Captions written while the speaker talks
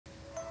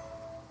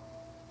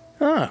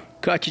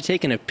Caught you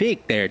taking a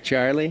peek there,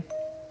 Charlie.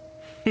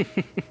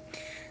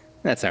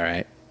 That's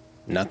alright.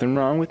 Nothing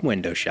wrong with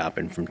window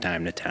shopping from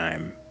time to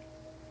time.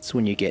 It's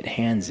when you get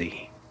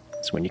handsy.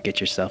 It's when you get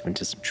yourself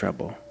into some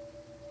trouble.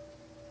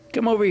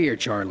 Come over here,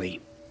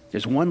 Charlie.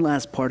 There's one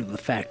last part of the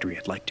factory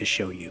I'd like to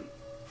show you.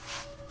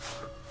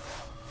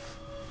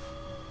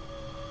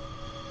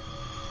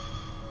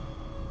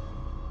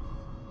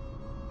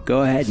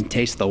 Go ahead and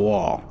taste the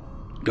wall.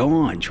 Go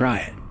on, try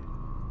it.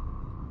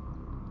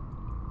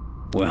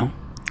 Well,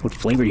 what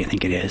flavor do you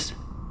think it is?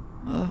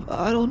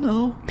 I don't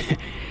know.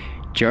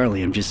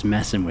 Charlie, I'm just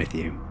messing with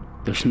you.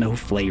 There's no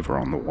flavor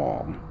on the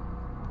wall.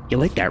 You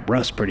like that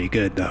rust pretty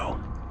good,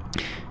 though.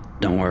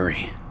 Don't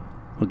worry.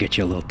 We'll get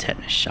you a little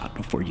tetanus shot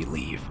before you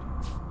leave.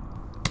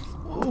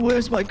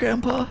 Where's my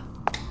grandpa?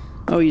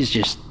 Oh, he's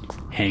just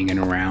hanging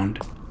around.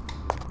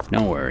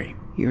 Don't worry.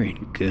 You're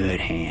in good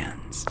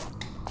hands.